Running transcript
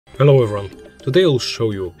Hello everyone, today I'll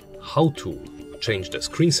show you how to change the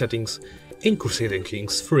screen settings in Crusader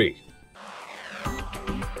Kings III.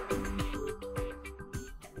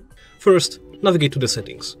 First, navigate to the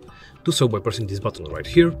settings. Do so by pressing this button right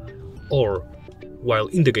here, or while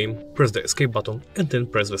in the game, press the escape button and then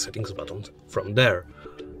press the settings button from there.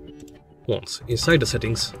 Once inside the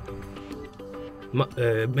settings,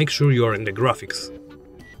 make sure you are in the graphics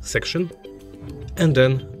section and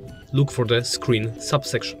then look for the screen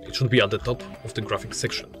subsection. It should be at the top of the graphics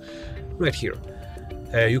section, right here.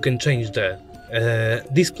 You can change the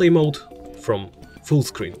display mode from full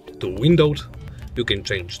screen to windowed. You can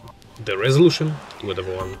change the resolution to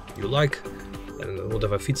whatever one you like and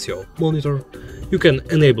whatever fits your monitor. You can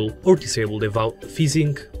enable or disable the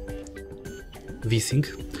VSync.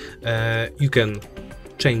 You can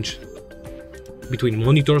change between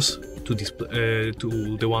monitors to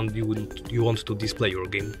the one you want to display your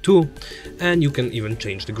game to, and you can even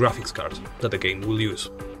change the graphics card that the game will use.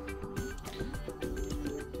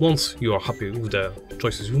 Once you are happy with the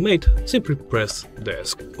choices you made, simply press the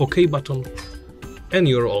OK button and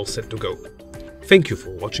you're all set to go. Thank you for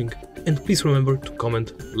watching, and please remember to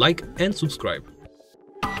comment, like and subscribe.